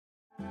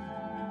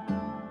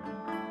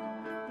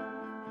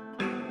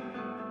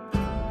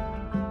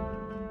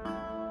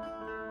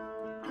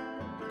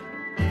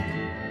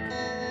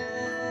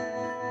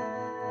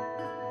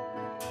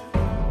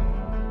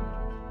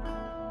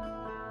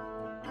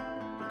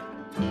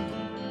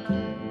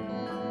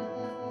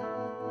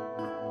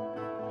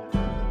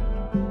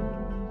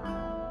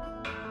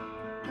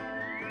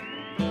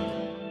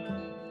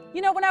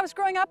know, when I was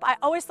growing up, I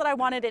always thought I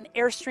wanted an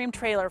Airstream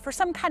trailer for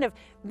some kind of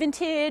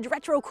vintage,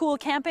 retro cool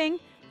camping.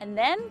 And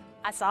then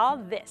I saw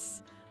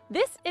this.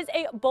 This is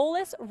a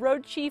Bowlus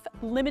Road Chief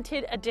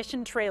limited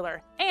edition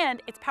trailer,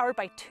 and it's powered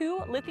by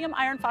 2 lithium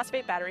iron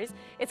phosphate batteries.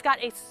 It's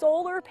got a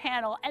solar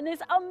panel and this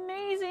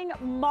amazing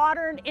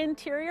modern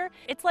interior.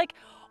 It's like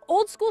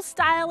old school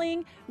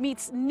styling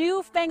meets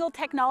newfangled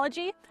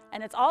technology,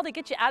 and it's all to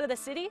get you out of the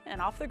city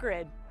and off the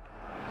grid.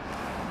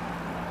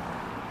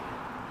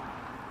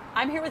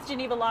 I'm here with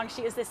Geneva Long.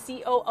 She is the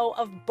COO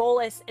of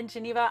Bowlus. And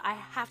Geneva, I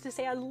have to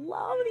say, I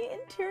love the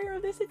interior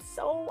of this. It's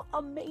so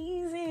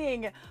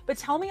amazing. But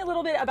tell me a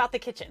little bit about the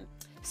kitchen.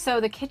 So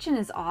the kitchen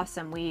is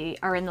awesome. We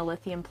are in the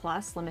Lithium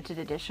Plus limited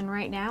edition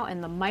right now,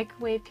 and the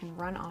microwave can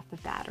run off the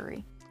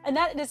battery. And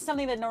that is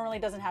something that normally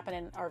doesn't happen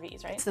in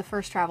RVs, right? It's the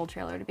first travel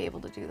trailer to be able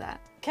to do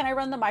that. Can I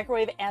run the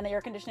microwave and the air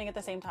conditioning at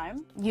the same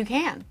time? You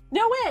can.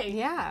 No way.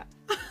 Yeah.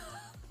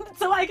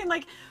 So I can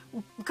like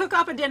cook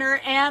up a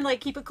dinner and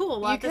like keep it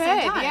cool at the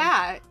same time.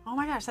 Yeah. Oh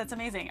my gosh, that's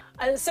amazing.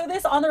 So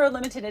this on the road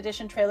limited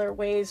edition trailer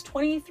weighs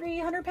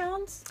 2,300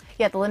 pounds?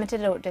 Yeah, the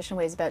limited edition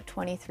weighs about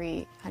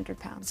 2,300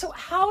 pounds. So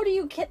how do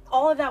you get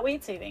all of that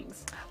weight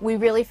savings? We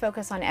really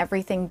focus on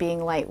everything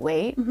being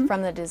lightweight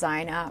from the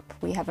design up.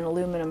 We have an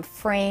aluminum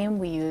frame.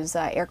 We use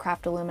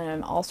aircraft aluminum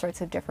in all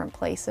sorts of different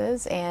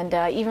places. And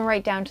even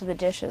right down to the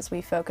dishes,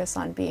 we focus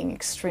on being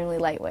extremely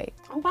lightweight.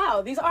 Oh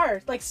wow, these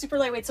are like super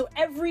lightweight. So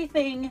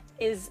everything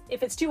is,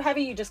 if it's too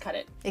heavy, you just cut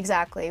it.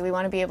 Exactly. We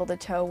want to be able to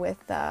tow with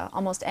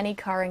almost any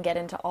car and get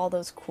into all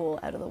those cool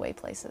out of the way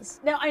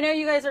places. Now I know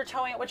you guys are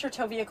towing it. What's your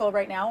tow vehicle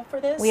right now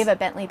for this? We have a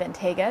Bentley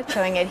Bentayga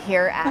towing it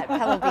here at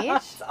Pebble Beach.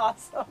 That's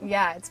awesome.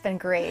 Yeah, it's been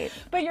great.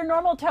 But your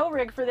normal tow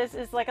rig for this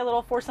is like a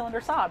little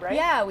 4-cylinder Saab, right?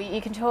 Yeah,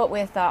 you can tow it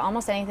with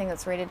almost anything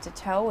that's rated to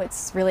tow.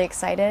 It's really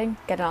exciting.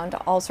 Get it onto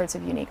all sorts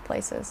of unique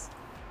places.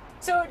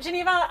 So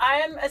Geneva,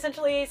 I'm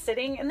essentially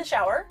sitting in the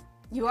shower.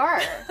 You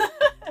are.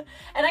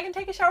 And I can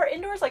take a shower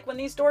indoors, like when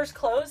these doors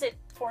close, it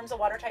forms a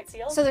watertight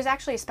seal? So there's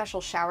actually a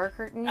special shower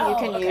curtain you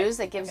can use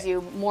that gives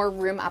you more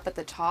room up at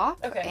the top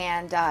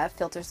and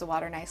filters the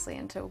water nicely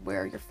into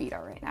where your feet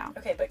are right now.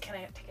 Okay, but can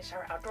I take a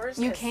shower outdoors?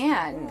 You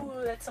can.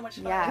 Ooh, that's so much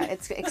fun. Yeah,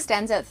 it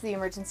extends out through the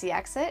emergency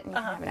exit, and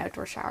you can have an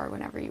outdoor shower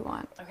whenever you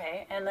want.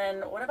 Okay, and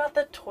then what about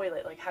the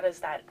toilet? Like, how does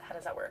that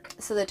work?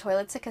 So the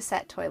toilet's a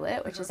cassette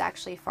toilet, which is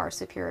actually far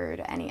superior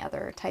to any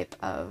other type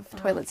of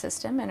toilet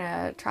system in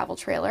a travel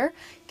trailer.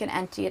 You can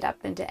empty it up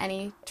into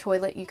any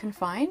toilet you can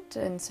find,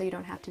 and so you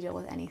don't have to deal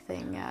with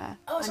anything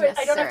so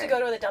I don't have to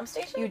go to the dump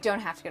station? You don't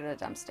have to go to the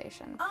dump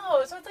station.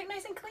 Oh, so it's like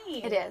nice and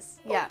clean. It is,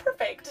 yeah. Oh,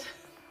 perfect.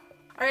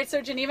 All right,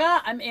 so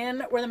Geneva, I'm in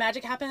where the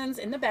magic happens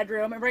in the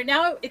bedroom. And right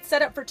now it's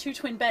set up for 2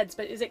 twin beds,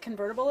 but is it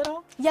convertible at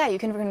all? Yeah, you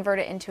can convert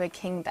it into a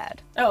king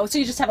bed. Oh, so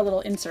you just have a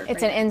little insert.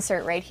 It's an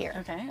insert right here.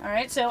 Okay, all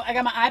right. So I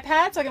got my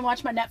iPad so I can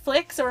watch my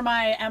Netflix or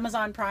my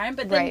Amazon Prime,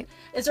 but then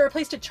is there a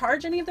place to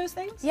charge any of those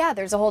things? Yeah,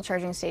 there's a whole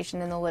charging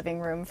station in the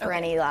living room for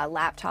any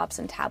laptops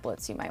and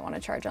tablets you might want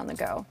to charge on the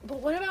go. But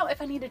what about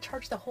if I need to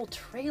charge the whole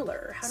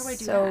trailer? How do I do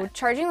that? So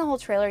charging the whole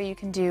trailer you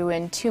can do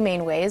in 2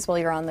 main ways while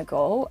you're on the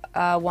go.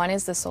 One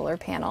is the solar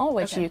panel,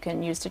 which you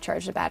can use to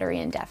charge the battery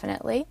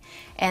indefinitely,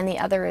 and the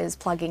other is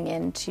plugging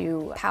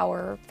into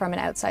power from an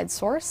outside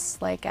source,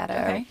 like at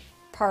a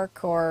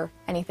park or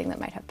anything that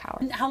might have power.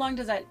 And how long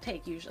does that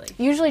take usually?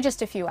 Usually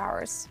just a few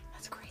hours.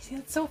 That's crazy.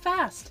 That's so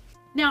fast.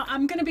 Now,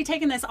 I'm going to be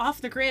taking this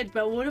off the grid,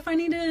 but what if I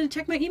need to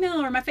check my email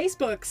or my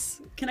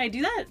Facebooks? Can I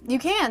do that? You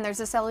can.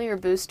 There's a cellular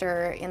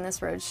booster in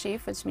this Road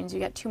Chief, which means you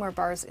get 2 more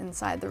bars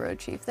inside the Road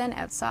Chief than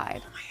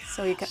outside. Oh my gosh.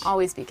 So you can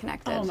always be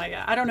connected. Oh my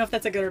god. I don't know if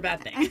that's a good or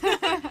bad thing.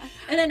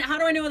 And then how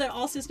do I know that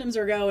all systems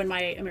are go in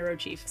my Road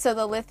Chief? So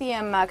the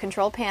lithium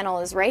control panel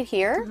is right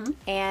here,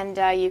 and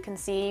you can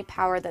see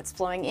power that's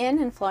flowing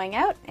in and flowing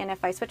out. And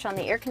if I switch on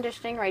the air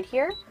conditioning right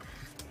here,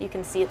 you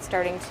can see it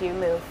starting to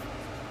move.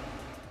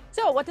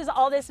 So what does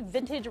all this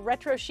vintage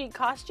retro chic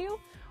cost you?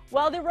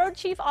 Well, the Road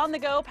Chief on the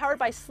go, powered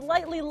by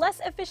slightly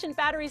less efficient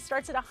batteries,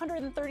 starts at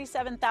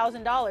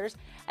 $137,000.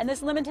 And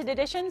this limited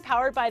edition,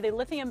 powered by the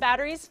lithium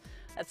batteries,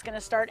 that's going to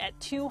start at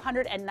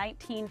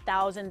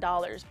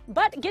 $219,000.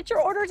 But get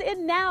your orders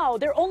in now.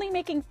 They're only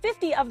making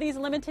 50 of these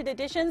limited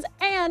editions,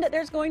 and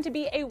there's going to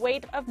be a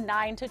wait of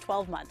 9 to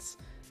 12 months.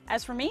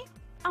 As for me,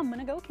 I'm going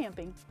to go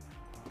camping.